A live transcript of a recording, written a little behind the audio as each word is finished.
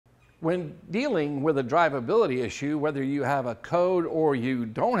When dealing with a drivability issue, whether you have a code or you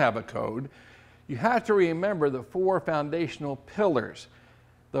don't have a code, you have to remember the 4 foundational pillars.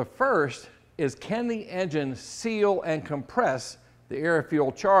 The first is, can the engine seal and compress the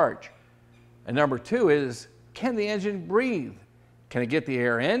air-fuel charge? And number 2 is, can the engine breathe? Can it get the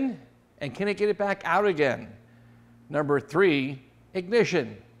air in? And can it get it back out again? Number 3,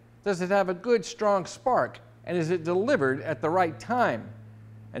 ignition. Does it have a good strong spark? And is it delivered at the right time?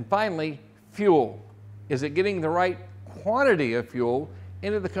 And finally, fuel. Is it getting the right quantity of fuel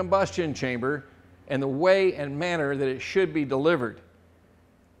into the combustion chamber and the way and manner that it should be delivered?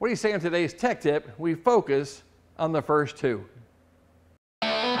 What do you say on today's Tech Tip? We focus on the first 2.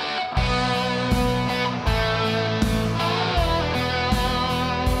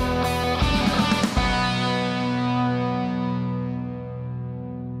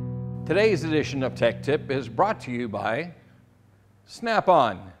 Today's edition of Tech Tip is brought to you by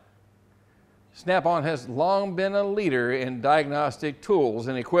Snap-on. Snap-on has long been a leader in diagnostic tools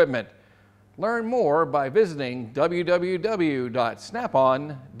and equipment. Learn more by visiting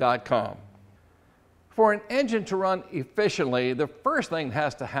www.snapon.com. For an engine to run efficiently, the first thing that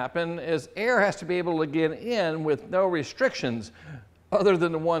has to happen is air has to be able to get in with no restrictions other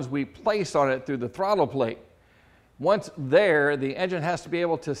than the ones we place on it through the throttle plate. Once there, the engine has to be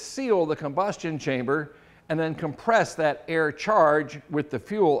able to seal the combustion chamber and then compress that air charge with the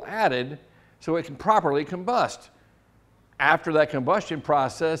fuel added so it can properly combust. After that combustion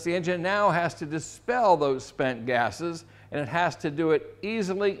process, the engine now has to dispel those spent gases, and it has to do it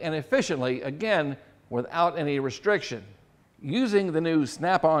easily and efficiently, again, without any restriction. Using the new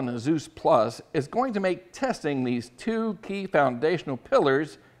Snap-on Zeus Plus is going to make testing these 2 key foundational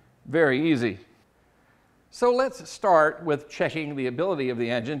pillars very easy. So let's start with checking the ability of the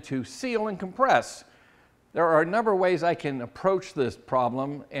engine to seal and compress. There are a number of ways I can approach this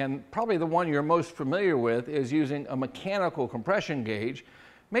problem, and probably the one you're most familiar with is using a mechanical compression gauge,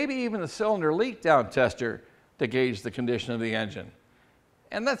 maybe even a cylinder leak down tester to gauge the condition of the engine.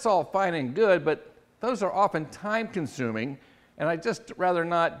 And that's all fine and good, but those are often time consuming, and I'd just rather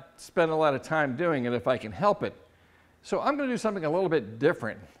not spend a lot of time doing it if I can help it. So I'm going to do something a little bit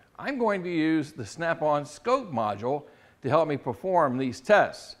different. I'm going to use the Snap-on scope module to help me perform these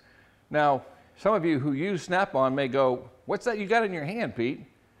tests. Now, some of you who use Snap-on may go, what's that you got in your hand, Pete?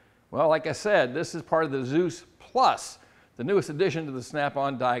 Well, like I said, this is part of the Zeus Plus, the newest addition to the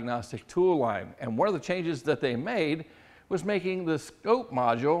Snap-on diagnostic tool line. And one of the changes that they made was making the scope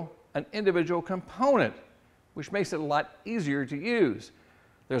module an individual component, which makes it a lot easier to use.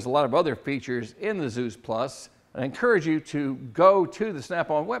 There's a lot of other features in the Zeus Plus. I encourage you to go to the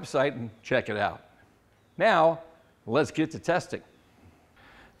Snap-on website and check it out. Now, let's get to testing.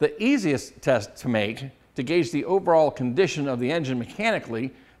 The easiest test to make to gauge the overall condition of the engine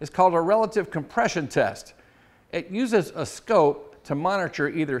mechanically is called a relative compression test. It uses a scope to monitor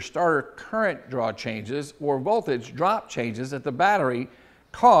either starter current draw changes or voltage drop changes at the battery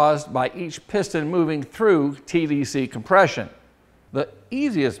caused by each piston moving through TDC compression. The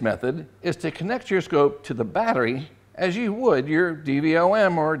easiest method is to connect your scope to the battery as you would your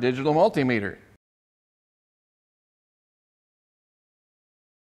DVOM or digital multimeter.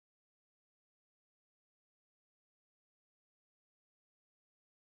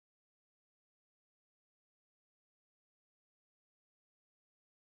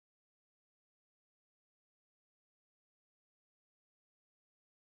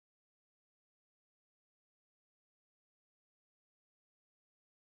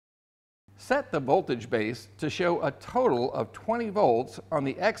 Set the voltage base to show a total of 20 volts on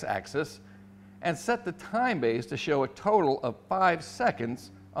the x-axis and set the time base to show a total of 5 seconds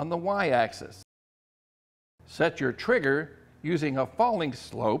on the y-axis. Set your trigger using a falling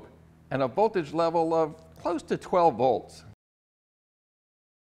slope and a voltage level of close to 12 volts.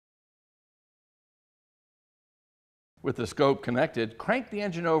 With the scope connected, crank the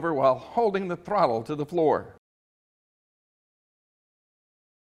engine over while holding the throttle to the floor.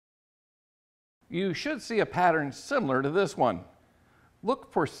 You should see a pattern similar to this one. Look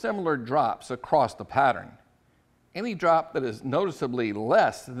for similar drops across the pattern. Any drop that is noticeably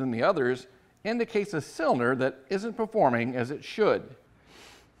less than the others indicates a cylinder that isn't performing as it should.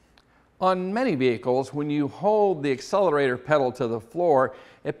 On many vehicles, when you hold the accelerator pedal to the floor,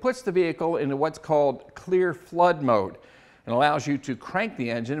 it puts the vehicle into what's called clear flood mode and allows you to crank the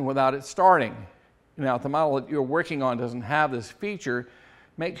engine without it starting. Now, if the model that you're working on doesn't have this feature,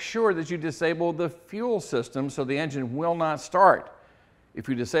 make sure that you disable the fuel system so the engine will not start. If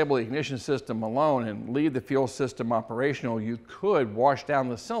you disable the ignition system alone and leave the fuel system operational, you could wash down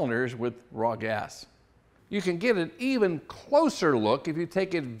the cylinders with raw gas. You can get an even closer look if you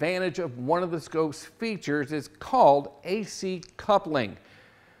take advantage of one of the scope's features. It's called AC coupling.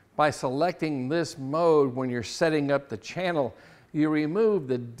 By selecting this mode when you're setting up the channel, you remove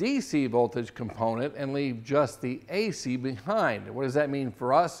the DC voltage component and leave just the AC behind. What does that mean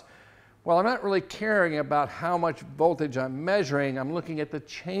for us? Well, I'm not really caring about how much voltage I'm measuring. I'm looking at the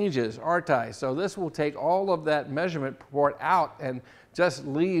changes, aren't I? So this will take all of that measurement report out and just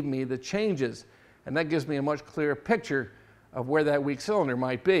leave me the changes. And that gives me a much clearer picture of where that weak cylinder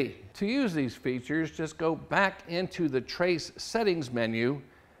might be. To use these features, just go back into the Trace Settings menu,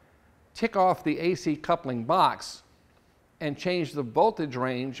 tick off the AC coupling box, and change the voltage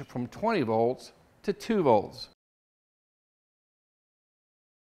range from 20 volts to 2 volts.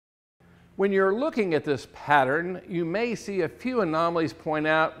 When you're looking at this pattern, you may see a few anomalies point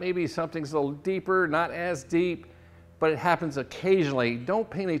out. Maybe something's a little deeper, not as deep, but it happens occasionally. Don't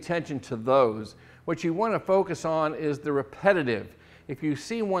pay any attention to those. What you want to focus on is the repetitive. If you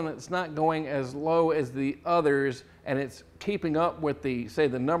see one that's not going as low as the others and it's keeping up with the, say,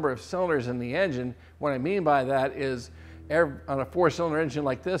 the number of cylinders in the engine, what I mean by that is on a 4-cylinder engine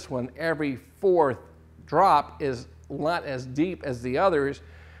like this one, every 4th drop is not as deep as the others.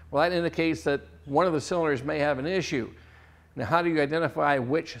 Well, that indicates that one of the cylinders may have an issue. Now, how do you identify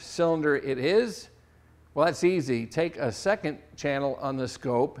which cylinder it is? Well, that's easy. Take a second channel on the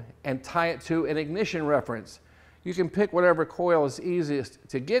scope and tie it to an ignition reference. You can pick whatever coil is easiest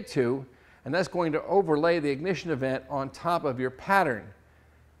to get to, and that's going to overlay the ignition event on top of your pattern.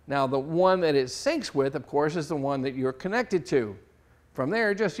 Now, the one that it syncs with, of course, is the one that you're connected to. From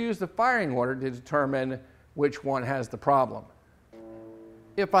there, just use the firing order to determine which one has the problem.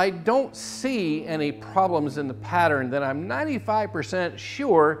 If I don't see any problems in the pattern, then I'm 95%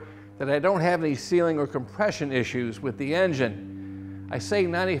 sure that I don't have any sealing or compression issues with the engine. I say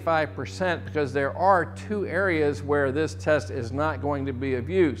 95% because there are 2 areas where this test is not going to be of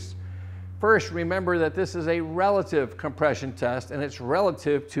use. First, remember that this is a relative compression test, and it's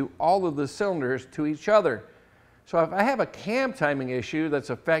relative to all of the cylinders to each other. So if I have a cam timing issue that's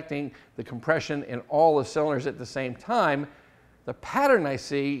affecting the compression in all the cylinders at the same time, the pattern I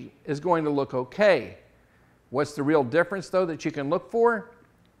see is going to look okay. What's the real difference, though, that you can look for?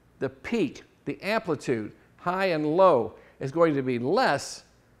 The peak, the amplitude, high and low, is going to be less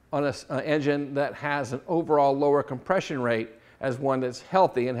on an engine that has an overall lower compression rate as one that's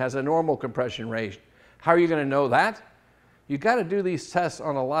healthy and has a normal compression rate. How are you going to know that? You've got to do these tests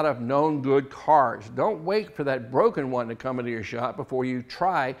on a lot of known good cars. Don't wait for that broken one to come into your shop before you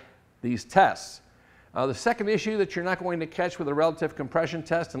try these tests. The second issue that you're not going to catch with a relative compression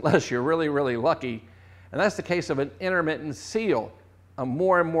test, unless you're really, really lucky, and that's the case of an intermittent seal, a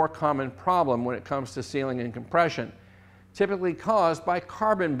more and more common problem when it comes to sealing and compression, typically caused by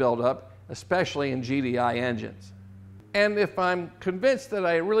carbon buildup, especially in GDI engines. And if I'm convinced that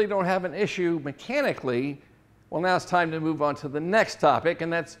I really don't have an issue mechanically, well, now it's time to move on to the next topic,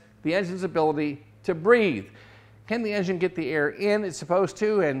 and that's the engine's ability to breathe. Can the engine get the air in it's supposed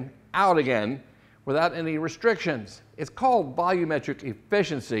to and out again without any restrictions? It's called volumetric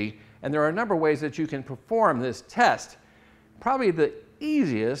efficiency, and there are a number of ways that you can perform this test. Probably the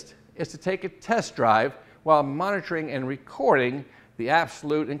easiest is to take a test drive while monitoring and recording the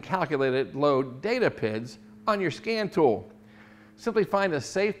absolute and calculated load data PIDs on your scan tool. Simply find a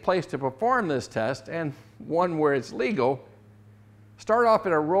safe place to perform this test, and one where it's legal. Start off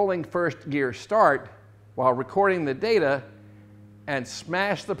at a rolling first gear start while recording the data and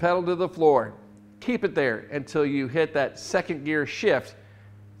smash the pedal to the floor. Keep it there until you hit that second gear shift,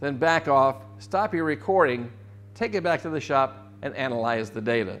 then back off, stop your recording, take it back to the shop, and analyze the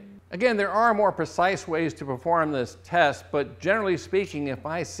data. Again, there are more precise ways to perform this test, but generally speaking, if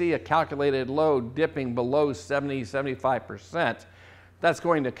I see a calculated load dipping below 70–75%, that's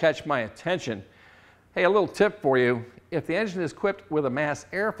going to catch my attention. Hey, a little tip for you. If the engine is equipped with a mass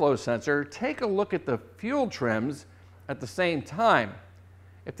airflow sensor, take a look at the fuel trims at the same time.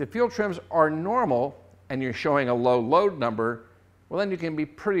 If the fuel trims are normal and you're showing a low load number, well, then you can be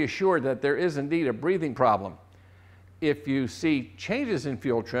pretty assured that there is indeed a breathing problem. If you see changes in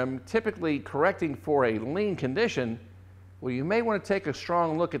fuel trim, typically correcting for a lean condition, well, you may want to take a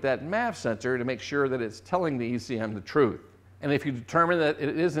strong look at that MAF sensor to make sure that it's telling the ECM the truth. And if you determine that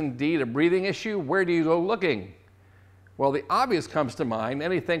it is indeed a breathing issue, where do you go looking? Well, the obvious comes to mind,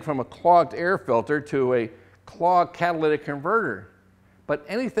 anything from a clogged air filter to a clogged catalytic converter. But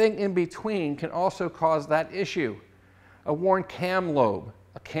anything in between can also cause that issue. A worn cam lobe,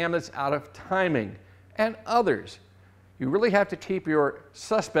 a cam that's out of timing, and others. You really have to keep your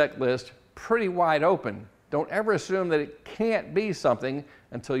suspect list pretty wide open. Don't ever assume that it can't be something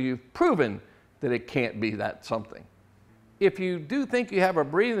until you've proven that it can't be that something. If you do think you have a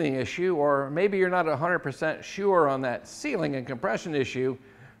breathing issue, or maybe you're not 100% sure on that sealing and compression issue,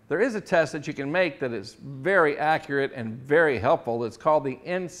 there is a test that you can make that is very accurate and very helpful. It's called the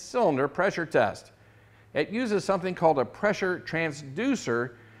in-cylinder pressure test. It uses something called a pressure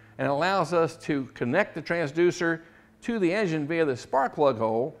transducer and allows us to connect the transducer to the engine via the spark plug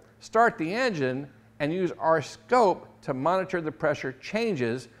hole, start the engine, and use our scope to monitor the pressure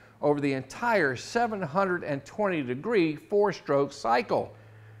changes over the entire 720-degree four-stroke cycle.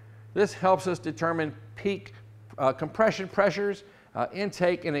 This helps us determine peak compression pressures,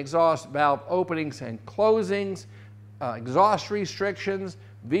 intake and exhaust valve openings and closings, exhaust restrictions,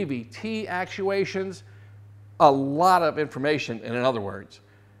 VVT actuations, a lot of information in other words.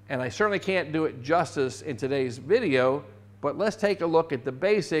 And I certainly can't do it justice in today's video, but let's take a look at the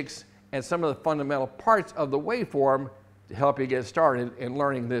basics and some of the fundamental parts of the waveform to help you get started in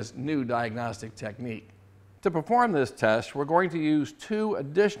learning this new diagnostic technique. To perform this test, we're going to use two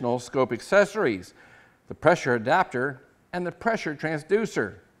additional scope accessories, the pressure adapter and the pressure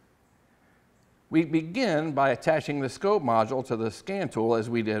transducer. We begin by attaching the scope module to the scan tool as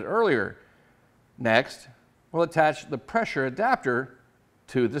we did earlier. Next, we'll attach the pressure adapter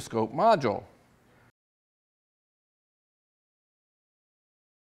to the scope module.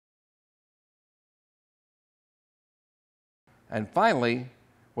 And finally,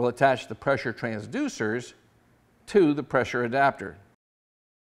 we'll attach the pressure transducers to the pressure adapter.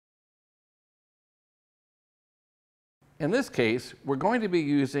 In this case, we're going to be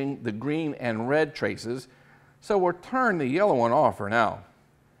using the green and red traces, so we'll turn the yellow one off for now.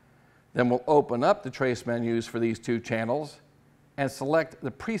 Then we'll open up the trace menus for these two channels and select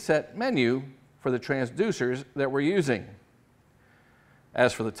the preset menu for the transducers that we're using.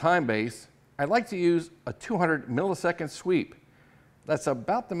 As for the time base, I'd like to use a 200 millisecond sweep. That's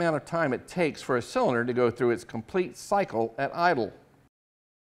about the amount of time it takes for a cylinder to go through its complete cycle at idle.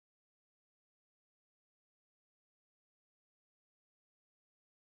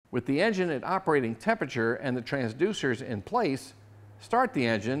 With the engine at operating temperature and the transducers in place, start the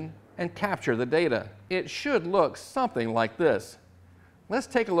engine and capture the data. It should look something like this. Let's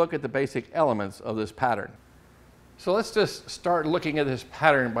take a look at the basic elements of this pattern. So let's just start looking at this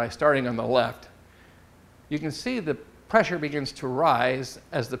pattern by starting on the left. You can see the pressure begins to rise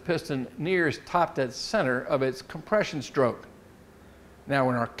as the piston nears top dead center of its compression stroke. Now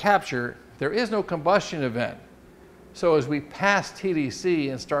in our capture, there is no combustion event. So as we pass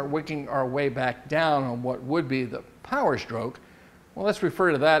TDC and start working our way back down on what would be the power stroke, well, let's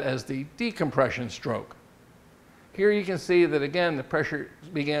refer to that as the decompression stroke. Here you can see that again the pressure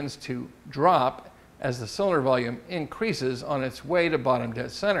begins to drop as the cylinder volume increases on its way to bottom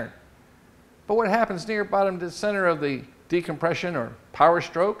dead center. But what happens near bottom dead center of the decompression or power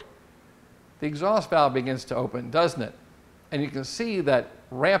stroke? The exhaust valve begins to open, doesn't it? And you can see that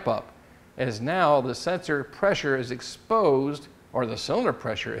ramp up as now the sensor pressure is exposed, or the cylinder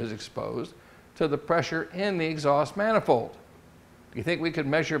pressure is exposed, to the pressure in the exhaust manifold. Do you think we could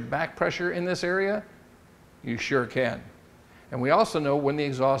measure back pressure in this area? You sure can. And we also know when the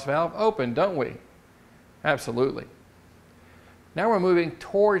exhaust valve opened, don't we? Absolutely. Now we're moving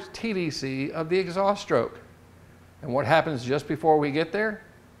towards TDC of the exhaust stroke. And what happens just before we get there?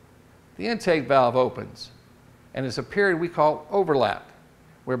 The intake valve opens. And it's a period we call overlap,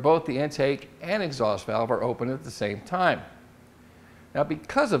 where both the intake and exhaust valve are open at the same time. Now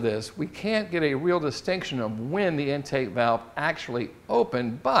because of this, we can't get a real distinction of when the intake valve actually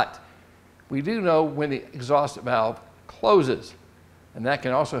opened, but we do know when the exhaust valve closes. And that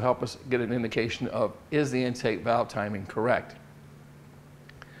can also help us get an indication of, is the intake valve timing correct?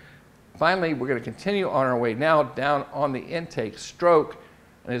 Finally, we're going to continue on our way now down on the intake stroke.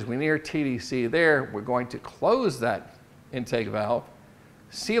 And as we near TDC there, we're going to close that intake valve,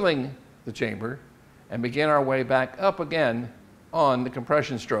 sealing the chamber, and begin our way back up again on the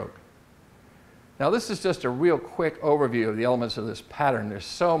compression stroke. Now this is just a real quick overview of the elements of this pattern. There's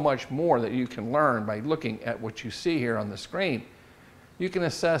so much more that you can learn by looking at what you see here on the screen. You can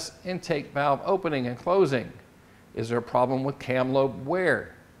assess intake valve opening and closing. Is there a problem with cam lobe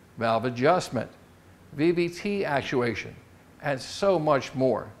wear, valve adjustment, VVT actuation, and so much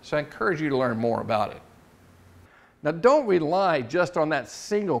more. So I encourage you to learn more about it. Now don't rely just on that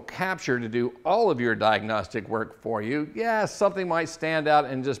single capture to do all of your diagnostic work for you. Yeah, something might stand out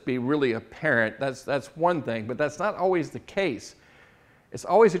and just be really apparent. That's one thing, but that's not always the case. It's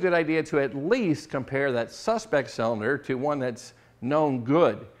always a good idea to at least compare that suspect cylinder to one that's known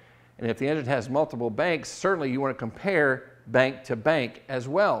good. And if the engine has multiple banks, certainly you want to compare bank to bank as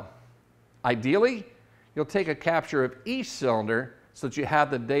well. Ideally, you'll take a capture of each cylinder so that you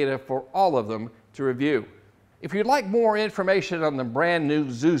have the data for all of them to review. If you'd like more information on the brand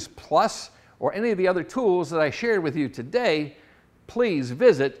new Zeus Plus or any of the other tools that I shared with you today, please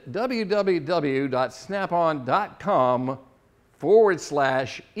visit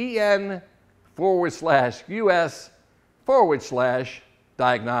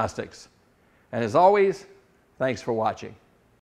And as always, thanks for watching.